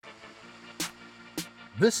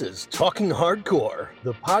This is Talking Hardcore,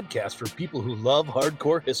 the podcast for people who love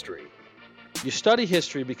hardcore history. You study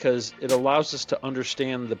history because it allows us to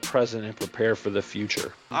understand the present and prepare for the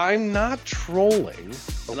future. I'm not trolling.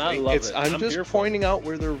 And I love it. I'm just pointing out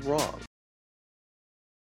where they're wrong.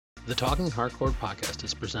 The Talking Hardcore podcast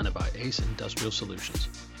is presented by Ace Industrial Solutions.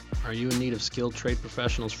 Are you in need of skilled trade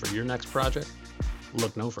professionals for your next project?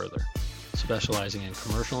 Look no further. Specializing in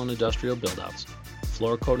commercial and industrial buildouts,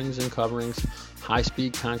 floor coatings and coverings,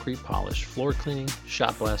 high-speed concrete polish, floor cleaning,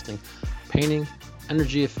 shot blasting, painting,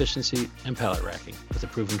 energy efficiency, and pallet racking. With a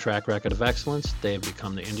proven track record of excellence, they have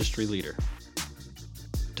become the industry leader.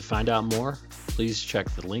 To find out more, please check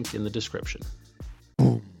the link in the description.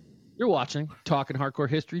 You're watching Talking Hardcore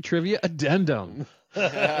History Trivia Addendum.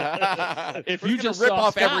 If you just rip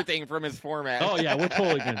off Scott, everything from his format. Oh yeah, we're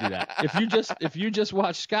totally gonna do that. If you just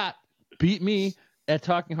watch Scott beat me at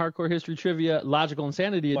Talking Hardcore History Trivia Logical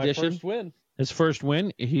Insanity Edition. My first win. His first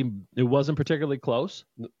win, it wasn't particularly close.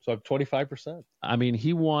 So I'm 25%. I mean,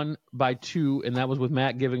 he won by 2, and that was with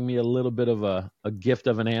Matt giving me a little bit of a gift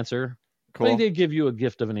of an answer. Cool. But he did give you a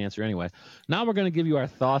gift of an answer anyway. Now we're going to give you our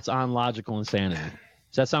thoughts on logical insanity.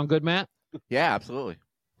 Does that sound good, Matt? Yeah, absolutely.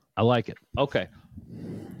 I like it. Okay.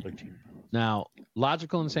 Now,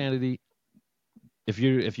 logical insanity, if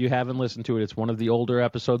you haven't listened to it, it's one of the older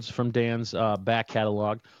episodes from Dan's back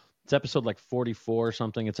catalog. It's episode like 44 or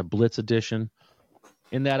something. It's a Blitz edition.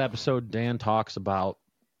 In that episode, Dan talks about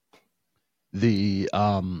the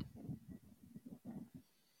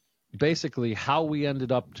basically how we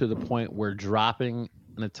ended up to the point where dropping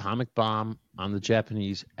an atomic bomb on the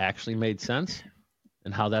Japanese actually made sense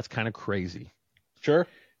and how that's kind of crazy. Sure.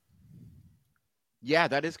 Yeah,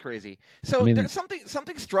 that is crazy. So there's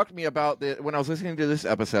something struck me about when I was listening to this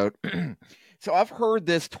episode. So I've heard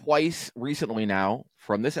this twice recently now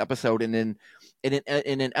from this episode, and then in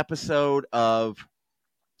an episode of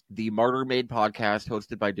the Martyr Made podcast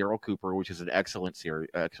hosted by Daryl Cooper, which is an excellent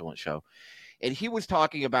show, and he was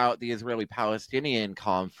talking about the Israeli-Palestinian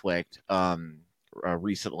conflict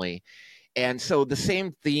recently, and so the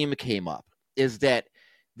same theme came up: is that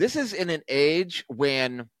this is in an age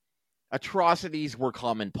when atrocities were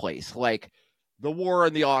commonplace, like the war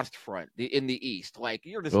on the Ostfront in the East. Like,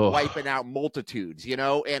 you're just wiping out multitudes,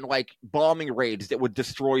 and like bombing raids that would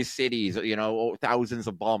destroy cities, thousands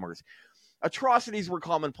of bombers. Atrocities were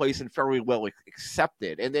commonplace and fairly well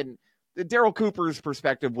accepted. And then the Daryl Cooper's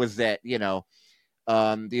perspective was that, the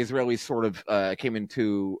Israelis sort of came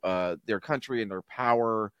into their country and their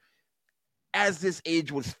power as this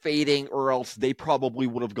age was fading, or else they probably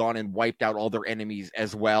would have gone and wiped out all their enemies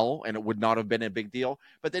as well, and it would not have been a big deal.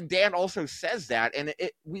 But then Dan also says that, and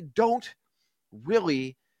we don't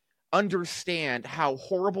really understand how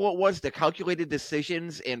horrible it was, the calculated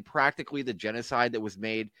decisions and practically the genocide that was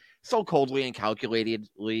made so coldly and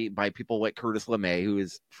calculatedly by people like Curtis LeMay, who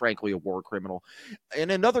is frankly a war criminal. In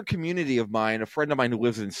another community of mine, a friend of mine who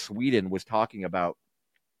lives in Sweden was talking about,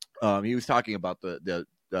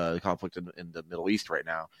 the conflict in the Middle East right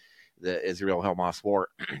now, the Israel-Hamas war,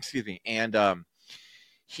 excuse me. And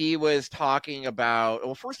he was talking about,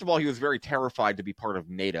 well, first of all, he was very terrified to be part of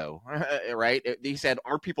NATO, right? He said,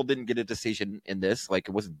 our people didn't get a decision in this, like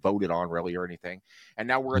it wasn't voted on really or anything. And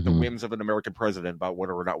now we're at the whims of an American president about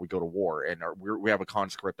whether or not we go to war, and we have a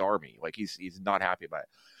conscript army. Like he's not happy about it.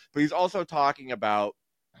 But he's also talking about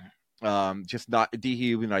just not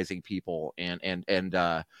dehumanizing people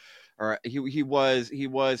he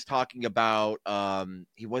was talking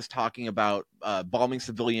about bombing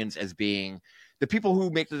civilians as being the people who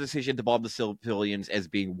make the decision to bomb the civilians as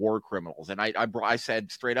being war criminals. And I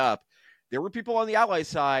said straight up, there were people on the Allied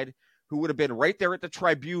side who would have been right there at the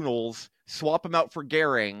tribunals, swap them out for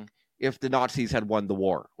Goering if the Nazis had won the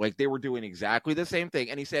war. Like, they were doing exactly the same thing.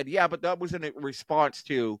 And he said, yeah, but that was in response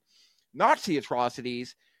to Nazi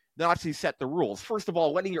atrocities. Nazis set the rules. First of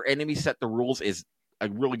all, letting your enemy set the rules is a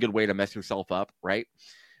really good way to mess yourself up, right?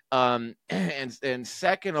 And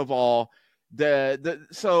second of all,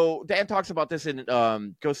 so Dan talks about this in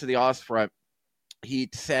Goes to the Ostfront. He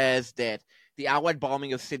says that the Allied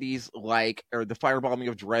bombing of cities or the firebombing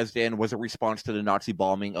of Dresden was a response to the Nazi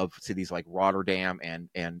bombing of cities like Rotterdam, and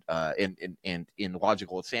in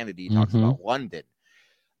Logical Insanity he talks about London.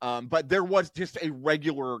 But there was just a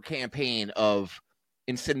regular campaign of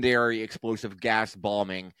incendiary explosive gas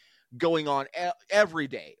bombing going on every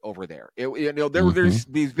day over there. There's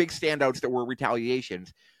these big standouts that were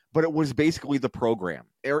retaliations, but it was basically the program.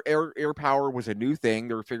 Air power was a new thing.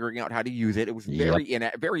 They were figuring out how to use it. It was very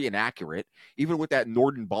inaccurate. Even with that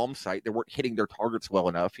Norden bomb site, they weren't hitting their targets well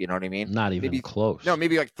enough. You know what I mean? Not even close. No,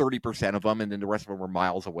 maybe like 30% of them, and then the rest of them were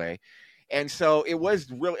miles away. And so it was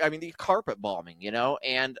really, I mean, the carpet bombing,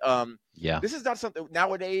 and this is not something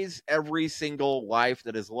nowadays. Every single life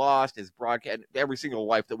that is lost is broadcast. Every single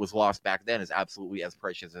life that was lost back then is absolutely as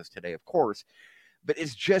precious as today, of course, but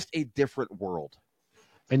it's just a different world.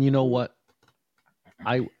 And you know what?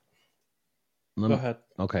 Go ahead.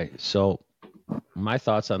 Okay, so my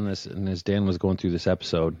thoughts on this, and as Dan was going through this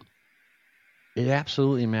episode, it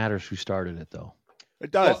absolutely matters who started it, though.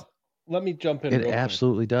 It does. Well, let me jump in. It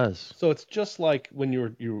absolutely does. So it's just like when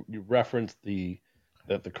you referenced the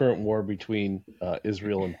current war between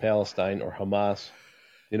Israel and Palestine or Hamas.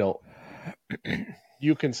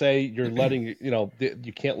 You can say you're letting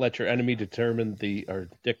you can't let your enemy determine or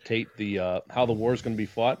dictate the how the war is going to be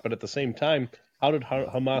fought. But at the same time, how did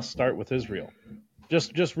Hamas start with Israel?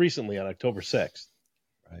 Just recently on October 6th.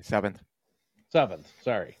 Right. 7th.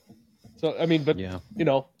 Sorry. So, I mean, but,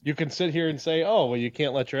 you can sit here and say, oh, well, you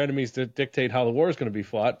can't let your enemies dictate how the war is going to be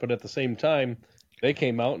fought. But at the same time, they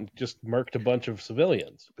came out and just murked a bunch of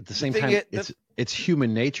civilians. At the same time, it's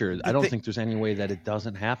human nature. I don't think there's any way that it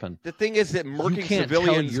doesn't happen. The thing is that murking civilians... You can't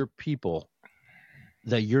tell your people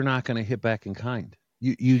that you're not going to hit back in kind.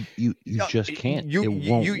 You just can't. It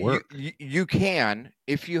won't work. You can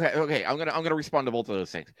if you have. Okay, I'm gonna respond to both of those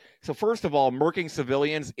things. So first of all, murking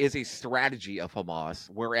civilians is a strategy of Hamas,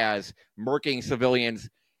 whereas murking civilians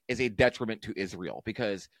is a detriment to Israel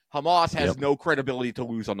because Hamas has no credibility to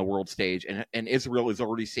lose on the world stage, and Israel is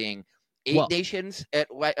already seeing eight nations at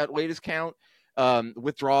latest count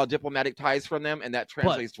withdraw diplomatic ties from them, and that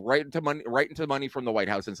translates right into money from the White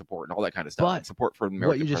House and support and all that kind of stuff. But and support from American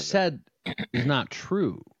what you just said is not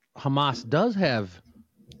true. Hamas does have,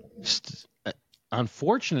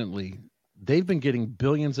 unfortunately, they've been getting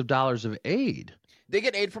billions of dollars of aid. They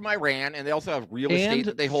get aid from Iran, and they also have real estate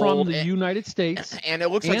that they hold from the United States, and it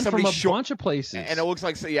looks like somebody from a bunch of places. And it looks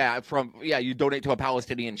like you donate to a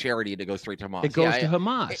Palestinian charity to go straight to Hamas. It goes to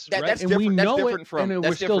Hamas, right? That's and different. We know it, and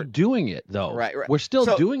we're still doing it, though. Right. We're still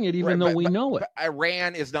doing it, even though we know it. But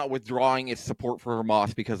Iran is not withdrawing its support for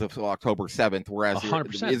Hamas because of October 7th, whereas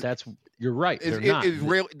 100%. You're right.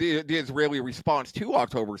 The Israeli response to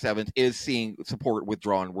October 7th is seeing support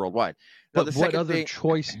withdrawn worldwide. Now, but what other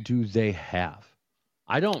choice do they have?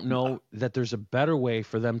 I don't know that there's a better way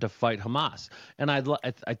for them to fight Hamas. And I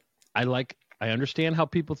understand how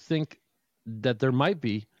people think that there might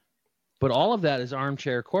be, but all of that is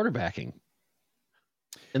armchair quarterbacking.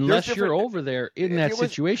 Unless you're over there in that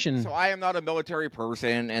situation. So I am not a military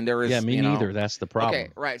person, and there is me neither. That's the problem. Okay,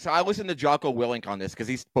 right. So I listened to Jocko Willink on this because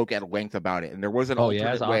he spoke at length about it, and there was an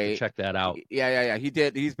alternate I'll way. have to check that out. Yeah. He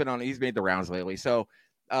did. He's made the rounds lately. So.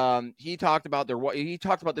 He talked about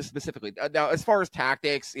this specifically. Now, as far as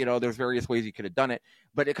tactics, there's various ways you could have done it,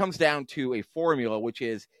 but it comes down to a formula, which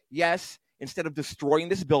is yes, instead of destroying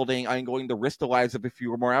this building, I'm going to risk the lives of a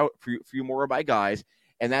few more of my guys,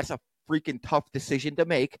 and that's a freaking tough decision to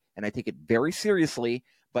make, and I take it very seriously.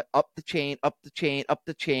 But up the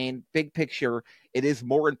chain, big picture, it is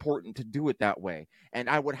more important to do it that way. And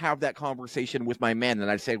I would have that conversation with my men, and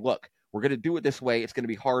I'd say, look. We're going to do it this way. It's going to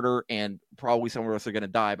be harder, and probably some of us are going to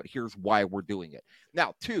die, but here's why we're doing it.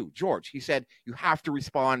 Now, George, he said you have to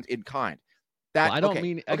respond in kind. I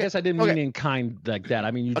guess I didn't mean in kind like that.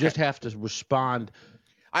 I mean, you just have to respond.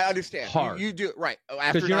 I understand. Hard. You do, right.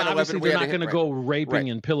 Because they're not going to go raping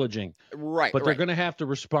and pillaging. Right. But they're going to have to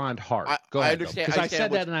respond hard. Go ahead. Because I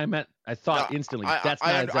said that and I thought instantly, that's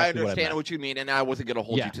not exactly what I meant. I understand what you mean, and I wasn't going to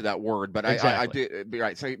hold you to that word, but exactly. I do.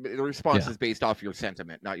 Right. So the response is based off your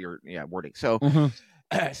sentiment, not your wording. So,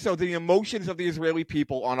 so the emotions of the Israeli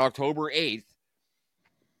people on October 8th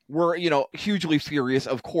were, hugely furious,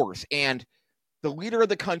 of course. And the leader of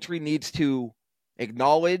the country needs to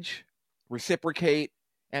acknowledge, reciprocate,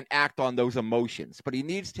 and act on those emotions. But he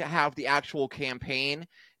needs to have the actual campaign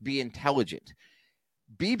be intelligent.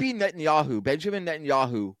 Benjamin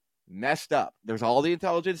Netanyahu, messed up. There's all the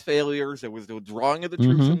intelligence failures. There was the drawing of the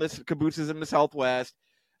troops from the kibbutzes in the Southwest.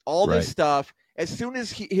 All this stuff. As soon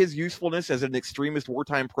as his usefulness as an extremist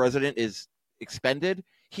wartime president is expended,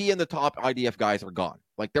 he and the top IDF guys are gone.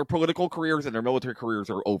 Like their political careers and their military careers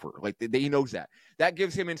are over. Like he knows that. That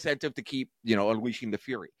gives him incentive to keep, unleashing the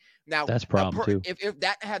fury. Now that's problem too. If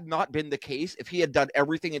that had not been the case, if he had done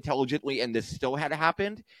everything intelligently and this still had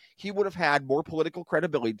happened, he would have had more political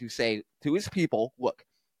credibility to say to his people, look,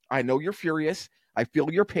 I know you're furious. I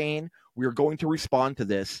feel your pain. We are going to respond to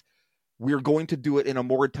this. We are going to do it in a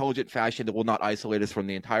more intelligent fashion that will not isolate us from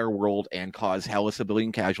the entire world and cause hella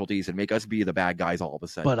civilian casualties and make us be the bad guys all of a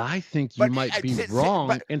sudden. But I think you might be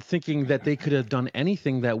wrong in thinking that they could have done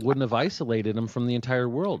anything that wouldn't have isolated them from the entire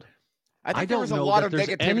world. I think I there don't was a know lot that of there's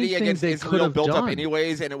negativity anything against they Israel could have built up done.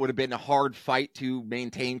 anyways, and it would have been a hard fight to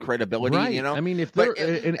maintain credibility. Right. You know, I mean, if but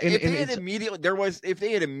they're if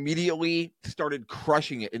they had immediately started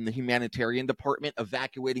crushing it in the humanitarian department,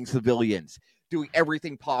 evacuating civilians, doing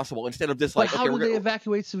everything possible instead of just but like, how do they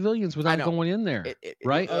evacuate civilians without going in there?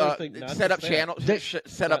 Right? Set up channels,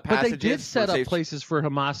 set up passages. But they did set up places for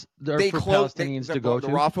Hamas or they for closed, Palestinians the to go to.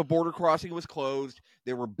 The Rafah border crossing was closed.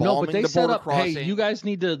 They were bombing no, but they the set border up. crossing. Hey, you guys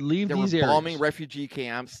need to leave they these were areas. Bombing refugee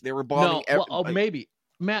camps. They were bombing. Maybe.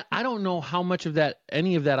 Matt, I don't know how much of that,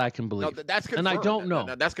 any of that, I can believe. No, that's confirmed. And I don't know.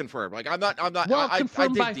 That's confirmed. Like I'm not. Well,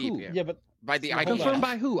 confirmed I by dig who? deep. Yeah, but by the IDF. Confirmed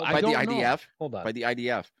by who? I don't the IDF. know. Hold on. By the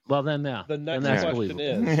IDF. Well, then, yeah. The next that's question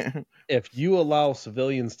believable. is, if you allow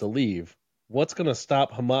civilians to leave, what's going to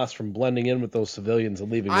stop Hamas from blending in with those civilians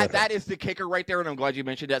and leaving with them? That is the kicker right there, and I'm glad you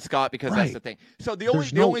mentioned that, Scott, because that's the thing. So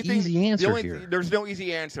there's no easy answer here. There's no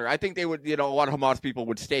easy answer. I think they would, a lot of Hamas people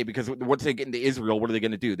would stay because once they get into Israel, what are they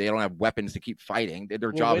going to do? They don't have weapons to keep fighting.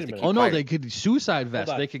 Their job is to keep fighting. Oh, no, they could suicide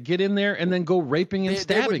vest. They could get in there and then go raping and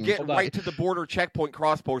stabbing. They would get right to the border checkpoint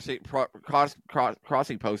crossing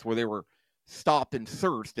post where they were stopped and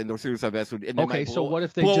searched, and their suicide vests would. So what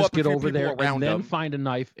if they just get over there and then find a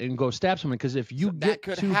knife and go stab someone? Because if you get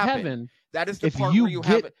to heaven, that is the part where you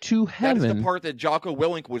get to heaven. That is the part that Jocko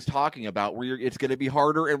Willink was talking about, where it's going to be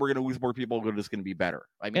harder and we're going to lose more people, but it's going to be better.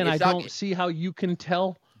 I mean, and I don't see how you can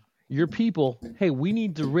tell your people, hey, we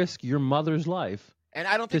need to risk your mother's life. And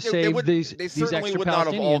I don't think to save these certainly extra would not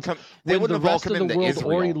have all come. They wouldn't have all come into Israel. The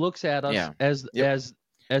world already looks at us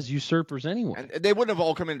as usurpers anyway. And they wouldn't have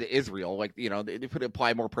all come into Israel. Like, they could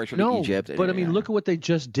apply more pressure to Egypt. But I mean, look at what they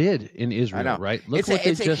just did in Israel, right? Look what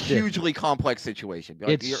they just did. It's a hugely complex situation.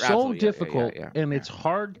 Like, it's so difficult, and it's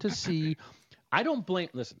hard to see. I don't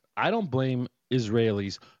blame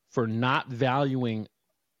Israelis for not valuing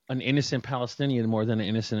an innocent Palestinian more than an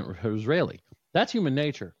innocent Israeli. That's human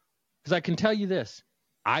nature. Because I can tell you this.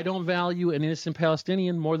 I don't value an innocent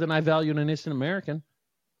Palestinian more than I value an innocent American.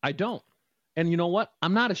 I don't. And you know what?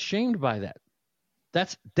 I'm not ashamed by that.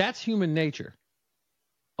 That's human nature.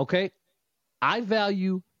 Okay? I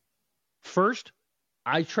value first,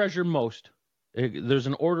 I treasure most. There's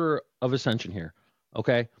an order of ascension here.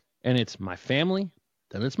 Okay? And it's my family,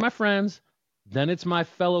 then it's my friends, then it's my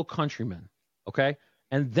fellow countrymen. Okay?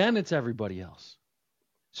 And then it's everybody else.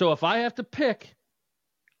 So if I have to pick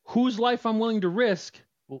whose life I'm willing to risk,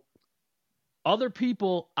 other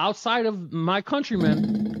people outside of my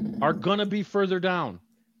countrymen are going to be further down.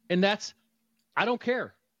 And I don't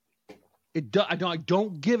care. I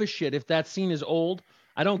don't give a shit if that scene is old.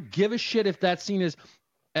 I don't give a shit if that scene is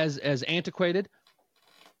as antiquated.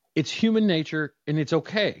 It's human nature, and it's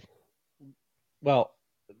okay. Well,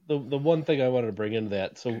 the one thing I wanted to bring into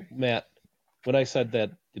that, so Matt, when I said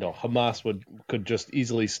that, Hamas could just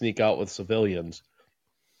easily sneak out with civilians,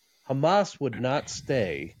 Hamas would not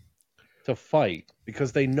stay to fight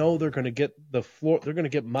because they know they're going to get the floor. They're going to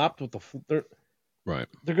get mopped with the floor. Right.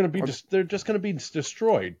 They're going to be they're just going to be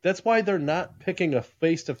destroyed. That's why they're not picking a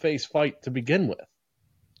face-to-face fight to begin with.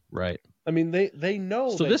 Right. I mean, they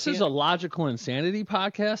know. So this is a logical insanity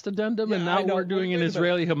podcast addendum, and now we're doing an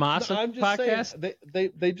Israeli Hamas podcast.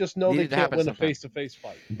 Saying, they just know they can't win a face-to-face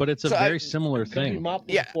fight. But it's a very similar thing.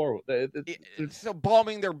 So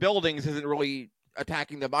bombing their buildings isn't really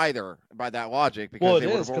attacking them either by that logic, because they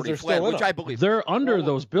would have already fled, which I believe they're under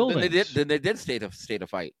those buildings. Then they did stay to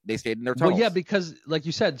fight. They stayed in their tunnels. Well, yeah, because like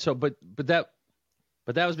you said, but that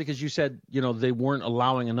was because you said they weren't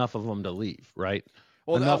allowing enough of them to leave, right?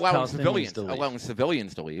 Well, allowing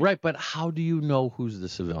civilians to leave. Right, but how do you know who's the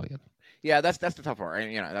civilian? Yeah, that's the tough part.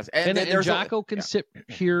 And Jocko can sit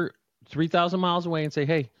here 3,000 miles away and say,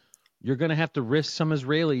 "Hey, you're going to have to risk some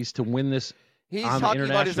Israelis to win this." He's talking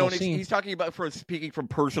about his own. He's talking about speaking from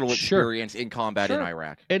personal experience in combat in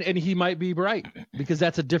Iraq, and he might be right, because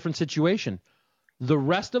that's a different situation. The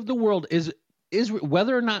rest of the world is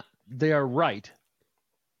whether or not they are right.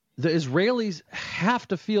 The Israelis have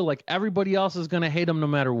to feel like everybody else is going to hate them no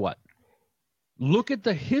matter what. Look at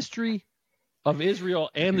the history of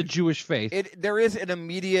Israel and the Jewish faith. There is an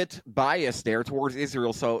immediate bias there towards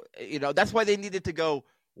Israel, so that's why they needed to go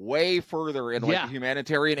way further in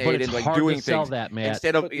humanitarian aid and doing things. Sell that, Matt.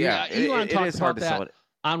 Instead of Elon it is hard to sell it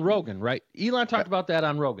on Rogan, right? Elon talked about that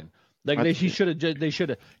on Rogan. Like they should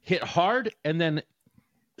have hit hard and then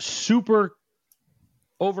super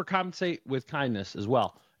overcompensate with kindness as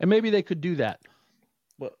well. And maybe they could do that.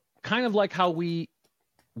 But kind of like how we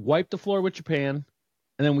wiped the floor with Japan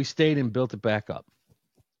and then we stayed and built it back up.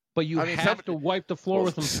 But you have to wipe the floor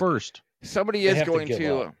with them first. Somebody is going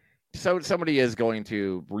to So somebody is going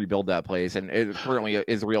to rebuild that place, and currently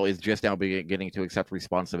Israel is just now beginning to accept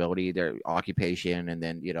responsibility, their occupation, and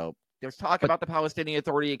then there's talk about the Palestinian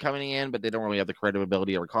Authority coming in, but they don't really have the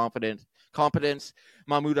credibility or competence.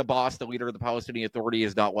 Mahmoud Abbas, the leader of the Palestinian Authority,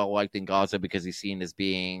 is not well liked in Gaza because he's seen as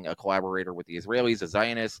being a collaborator with the Israelis, a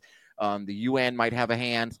Zionist. The UN might have a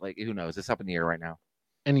hand. Like, who knows? It's up in the air right now.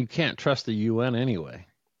 And you can't trust the UN anyway,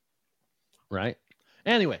 right?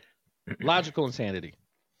 Anyway, logical insanity.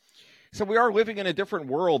 So we are living in a different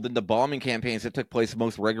world than the bombing campaigns that took place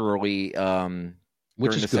most regularly Which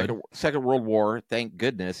during is the good. Second World War. Thank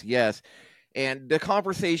goodness, yes. And the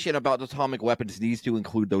conversation about atomic weapons needs to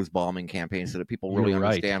include those bombing campaigns so that people really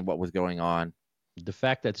understand what was going on. The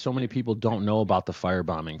fact that so many people don't know about the fire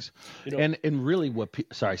bombings, and really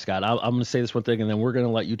sorry, Scott, I'm going to say this one thing, and then we're going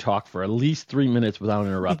to let you talk for at least 3 minutes without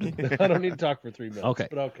interrupting. I don't need to talk for 3 minutes. Okay,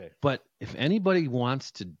 but okay. But if anybody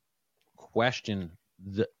wants to question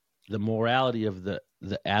the morality of the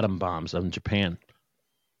atom bombs in Japan,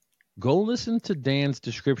 go listen to Dan's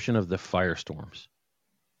description of the firestorms,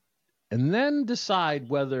 and then decide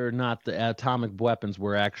whether or not the atomic weapons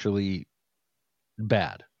were actually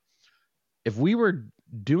bad. If we were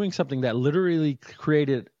doing something that literally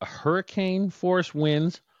created a hurricane force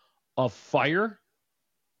winds of fire,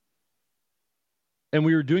 and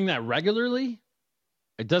we were doing that regularly,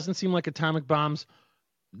 it doesn't seem like atomic bombs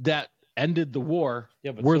that ended the war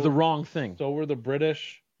were the wrong thing. So were the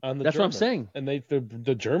British on the That's Germans. what I'm saying. And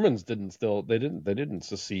the Germans didn't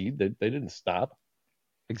secede. They didn't stop.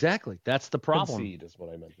 Exactly. That's the problem. Concede is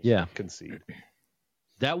what I meant. Concede.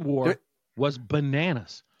 That war was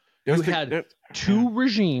bananas. You had two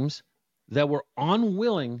regimes that were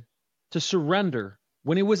unwilling to surrender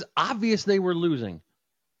when it was obvious they were losing.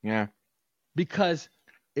 Yeah. Because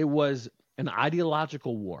it was an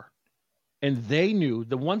ideological war. And they knew,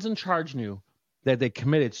 the ones in charge knew, that they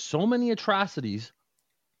committed so many atrocities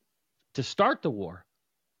to start the war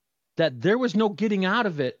that there was no getting out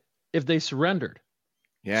of it if they surrendered.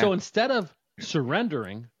 Yeah. So instead of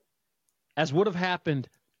surrendering, as would have happened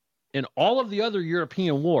in all of the other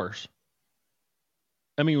European wars,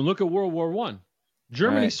 I mean, look at World War I.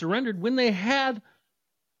 Germany surrendered when they had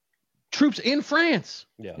troops in France.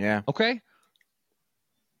 Yeah. Okay?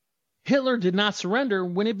 Hitler did not surrender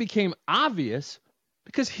when it became obvious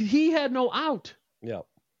because he had no out. Yeah.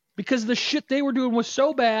 Because the shit they were doing was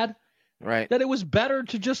so bad that it was better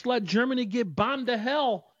to just let Germany get bombed to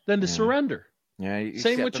hell than to surrender. Yeah,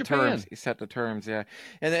 same with Japan. You set the terms, yeah.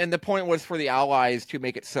 And the point was for the Allies to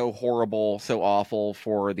make it so horrible, so awful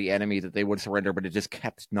for the enemy that they would surrender, but it just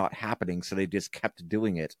kept not happening, so they just kept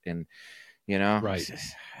doing it. And, Right.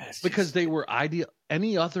 Because they were ideal.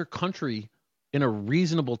 Any other country in a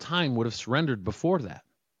reasonable time would have surrendered before that.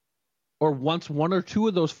 Or once one or two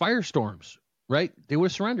of those firestorms, right? They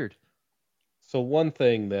would have surrendered. So one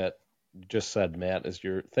thing that you just said, Matt, is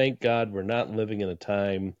thank God we're not living in a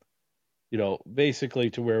time, basically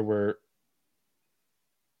to where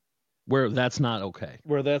that's not okay.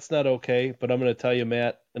 Where that's not okay. But I'm going to tell you,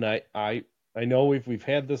 Matt, and I know we've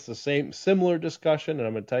had this similar discussion, and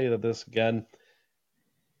I'm going to tell you this again.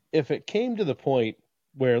 If it came to the point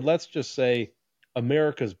where, let's just say,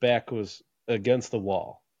 America's back was against the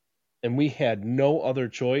wall, and we had no other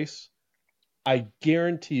choice, I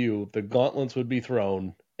guarantee you the gauntlets would be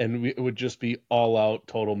thrown, and it would just be all-out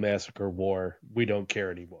total massacre war. We don't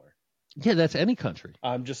care anymore. Yeah, that's any country.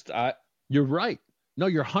 You're right. No,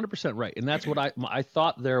 you're 100% right. And that's what I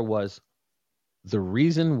thought there was. The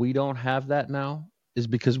reason we don't have that now is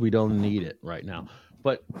because we don't need it right now.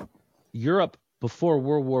 But Europe before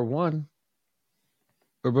World War I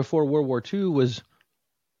or before World War II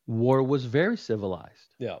war was very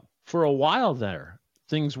civilized. Yeah. For a while there,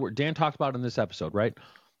 things were, Dan talked about in this episode, right?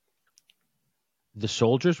 The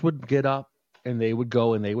soldiers would get up and they would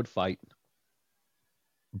go and they would fight.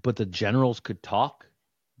 But the generals could talk.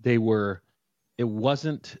 It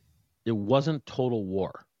wasn't total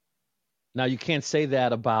war. Now you can't say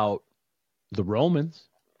that about the Romans.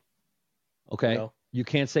 Okay? No. You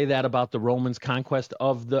can't say that about the Romans' conquest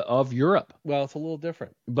of Europe. Well, it's a little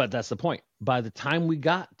different. But that's the point. By the time we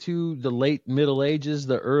got to the late Middle Ages,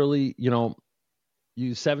 the early,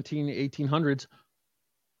 1800s,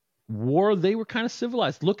 war, they were kind of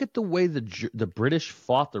civilized. Look at the way the British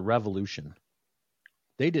fought the Revolution.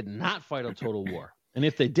 They did not fight a total war. And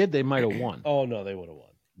if they did, they might have won. Oh, no, they would have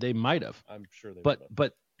won. They might have. I'm sure they would have.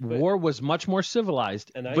 But war was much more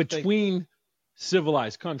civilized between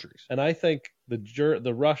civilized countries. And I think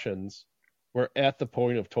the Russians were at the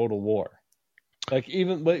point of total war. Like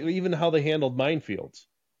even how they handled minefields.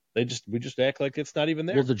 We just act like it's not even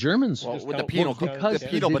there. Well, the Germans, Well, with count- the penal, because the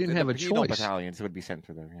they penal, didn't have a penal choice. battalions would be sent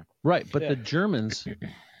to there. Yeah. Right, but Yeah. the Germans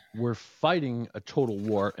were fighting a total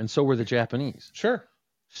war, and so were the Japanese. Sure.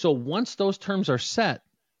 So once those terms are set,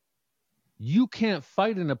 you can't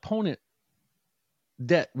fight an opponent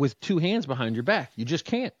that with two hands behind your back. You just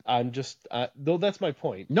can't. Though that's my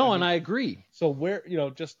point. No, and I agree. So where,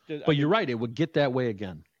 But you're right. It would get that way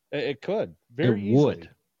again. It could very easily. Would.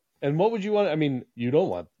 And what would you want? I mean,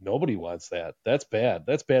 nobody wants that. That's bad.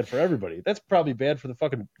 That's bad for everybody. That's probably bad for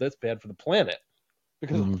that's bad for the planet.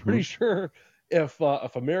 Because I'm pretty sure if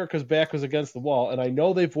America's back was against the wall, and I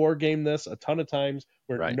know they've war gamed this a ton of times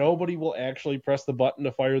where nobody will actually press the button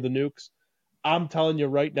to fire the nukes. I'm telling you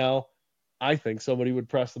right now, I think somebody would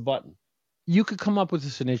press the button. You could come up with a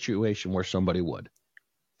situation where somebody would.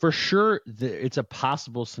 For sure, it's a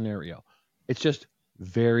possible scenario. It's just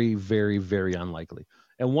very, very, very unlikely.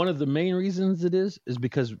 And one of the main reasons it is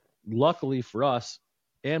because luckily for us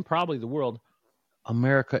and probably the world,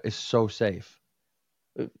 America is so safe.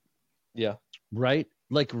 Yeah. Right?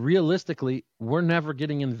 Like realistically, we're never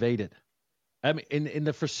getting invaded. I mean, in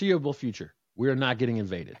the foreseeable future, we are not getting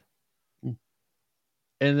invaded.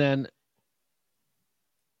 And then,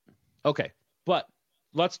 okay, but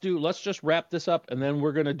let's just wrap this up, and then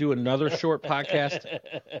we're going to do another short podcast,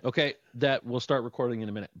 okay, that we'll start recording in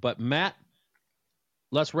a minute. But Matt,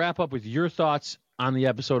 let's wrap up with your thoughts on the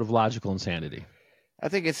episode of Logical Insanity. I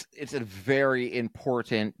think it's a very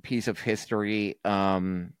important piece of history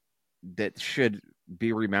that should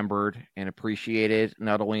be remembered and appreciated,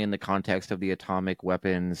 not only in the context of the atomic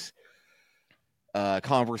weapons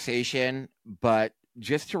conversation, but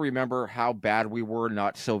just to remember how bad we were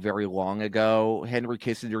not so very long ago. Henry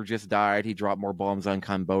Kissinger just died. He dropped more bombs on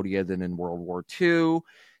Cambodia than in World War II.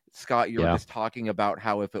 Scott, you're just talking about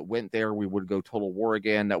how if it went there, we would go total war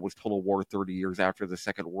again. That was total war 30 years after the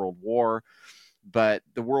Second World War. But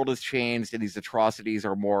the world has changed, and these atrocities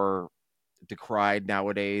are more decried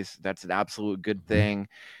nowadays. That's an absolute good thing.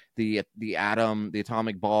 The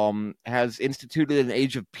atomic bomb has instituted an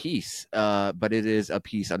age of peace, but it is a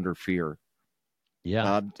peace under fear.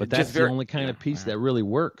 Yeah, but that's the only kind of peace that really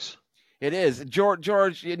works. It is.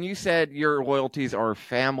 George, and you said your loyalties are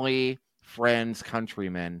family, friends,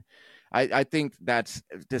 countrymen. I think that's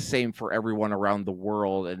the same for everyone around the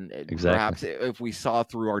world. And perhaps if we saw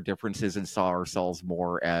through our differences and saw ourselves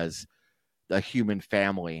more as a human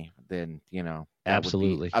family, then,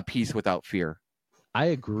 absolutely would be a peace without fear. I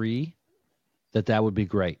agree that would be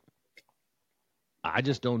great. I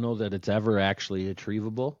just don't know that it's ever actually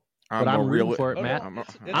achievable. But I'm rooting for it, Matt.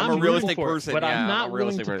 I'm a realistic person, but I'm not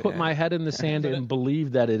willing to put my head in the sand and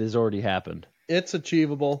believe that it has already happened. It's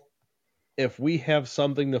achievable if we have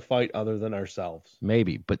something to fight other than ourselves.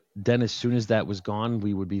 Maybe, but then as soon as that was gone,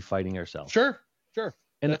 we would be fighting ourselves. Sure.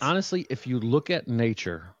 And honestly, if you look at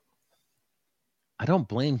nature, I don't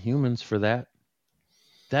blame humans for that.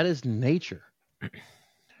 That is nature.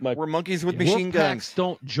 We're monkeys with machine guns. Packs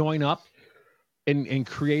don't join up and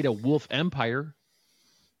create a wolf empire.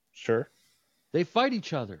 Sure. They fight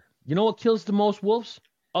each other. You know what kills the most wolves?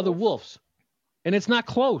 Other wolves. And it's not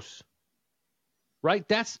close. Right?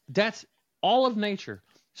 That's all of nature.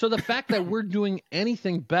 So the fact that we're doing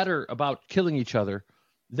anything better about killing each other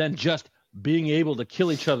than just being able to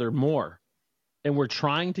kill each other more, and we're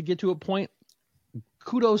trying to get to a point,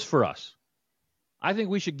 kudos for us. I think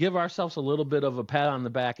we should give ourselves a little bit of a pat on the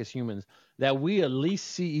back as humans that we at least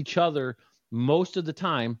see each other most of the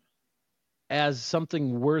time as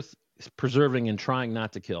something worth preserving and trying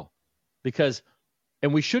not to kill.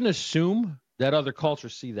 And we shouldn't assume that other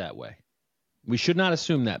cultures see that way. We should not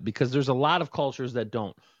assume that, because there's a lot of cultures that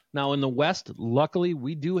don't. Now, in the West, luckily,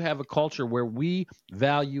 we do have a culture where we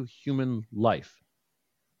value human life.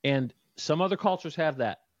 And some other cultures have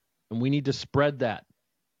that, and we need to spread that,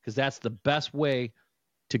 because that's the best way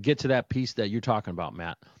to get to that peace that you're talking about,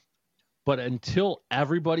 Matt. But until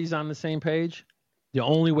everybody's on the same page, the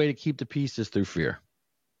only way to keep the peace is through fear.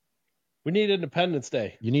 We need Independence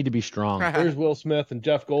Day. You need to be strong. There's Will Smith and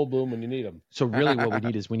Jeff Goldblum when you need them. So really what we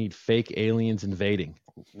need is we need fake aliens invading.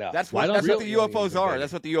 No. That's what the UFOs are.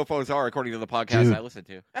 That's what the UFOs are, according to the podcast I listened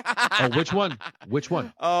to. Oh, which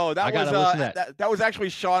one? Oh, that was actually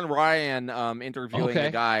Sean Ryan interviewing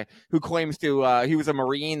a guy who claims to he was a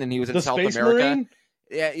Marine and he was in South America. Marine?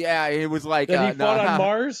 Yeah, it was like he fought on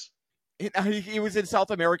Mars. He was in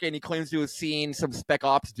South America, and he claims to have seen some Spec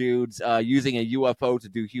Ops dudes using a UFO to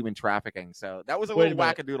do human trafficking. So that was a little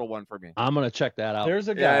wackadoodle one for me. I'm gonna check that out. There's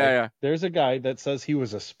a guy. There's a guy that says he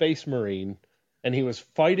was a space marine, and he was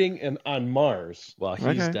fighting on Mars. Well,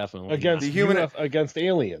 he's definitely against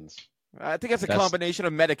aliens. I think it's a combination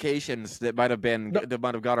of medications that might have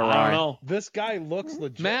gone awry. I don't know. This guy looks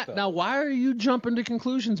legit. Matt, though. now why are you jumping to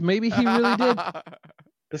conclusions? Maybe he really did.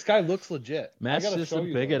 This guy looks legit. Matt's just a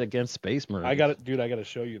bigot against space marines. I got to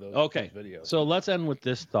show you those videos. So let's end with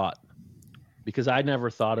this thought, because I never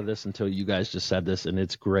thought of this until you guys just said this, and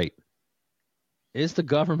it's great. Is the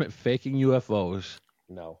government faking UFOs?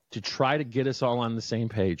 No. To try to get us all on the same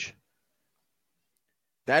page?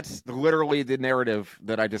 That's literally the narrative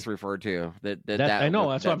that I just referred to. I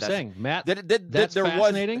know. That's what I'm saying, Matt. That's there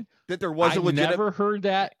fascinating. There was a legitimate. I never heard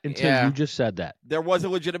that until you just said that. There was a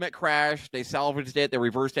legitimate crash. They salvaged it. They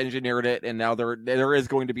reverse engineered it, and now there is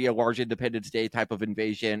going to be a large Independence Day type of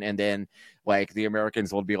invasion, and then like the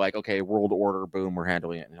Americans will be like, okay, world order, boom, we're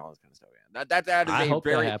handling it, and all this kind of stuff. Yeah. That is a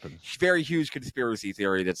very huge conspiracy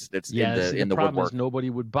theory that's in the problem woodwork. Is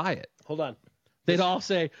nobody would buy it. Hold on. They'd all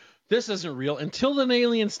say, this isn't real. Until an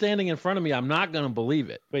alien standing in front of me, I'm not going to believe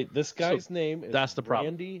it. Wait, this guy's name is that's the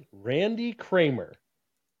problem. Randy Kramer.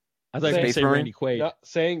 I thought you were say Randy Quaid. No,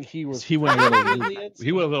 saying he went a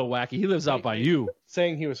little wacky. He lives out by you.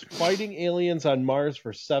 Saying he was fighting aliens on Mars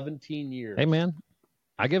for 17 years. Hey, man,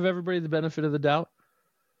 I give everybody the benefit of the doubt.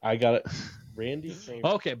 I got it. Randy Kramer.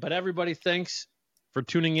 Okay, but everybody, thanks for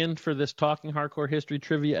tuning in for this Talking Hardcore History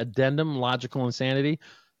Trivia Addendum, Logical Insanity.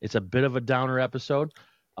 It's a bit of a downer episode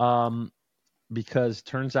because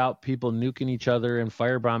turns out people nuking each other and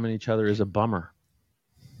firebombing each other is a bummer.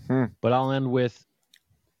 But I'll end with,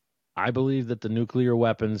 I believe that the nuclear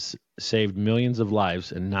weapons saved millions of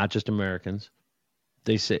lives, and not just Americans.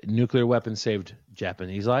 Nuclear weapons saved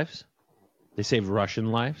Japanese lives. They saved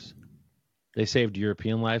Russian lives. They saved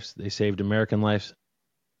European lives. They saved American lives.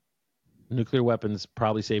 Nuclear weapons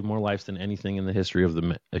probably saved more lives than anything in the history of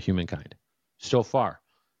humankind so far.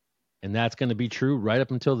 And that's going to be true right up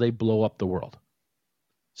until they blow up the world.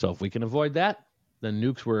 So if we can avoid that, then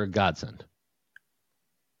nukes were a godsend.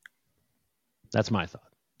 That's my thought.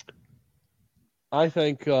 I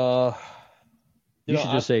think you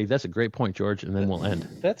should just say, that's a great point, George, and then we'll end.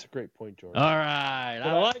 That's a great point, George. All right.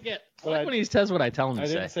 I like it. I like when he says what I tell him to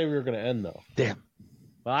say. I didn't say we were going to end, though. Damn.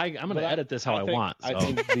 Well, I'm going to edit this how I want. So. I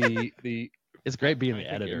think it's great being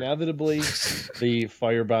the editor. Inevitably, the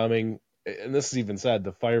firebombing, and this is even said,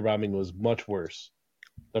 the firebombing was much worse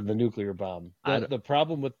than the nuclear bomb. The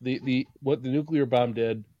problem with what the nuclear bomb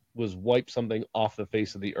did was wipe something off the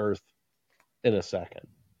face of the earth in a second.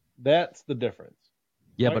 That's the difference.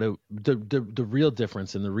 Yeah, right? But the real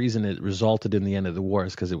difference and the reason it resulted in the end of the war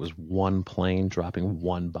is because it was one plane dropping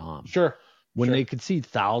one bomb. Sure. When they could see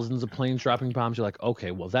thousands of planes dropping bombs, you're like,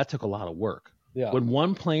 okay, well, that took a lot of work. Yeah. When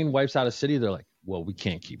one plane wipes out a city, they're like, well, we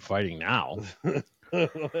can't keep fighting now.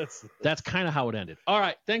 That's kind of how it ended. All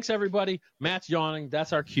right. Thanks, everybody. Matt's yawning.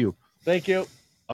 That's our cue. Thank you.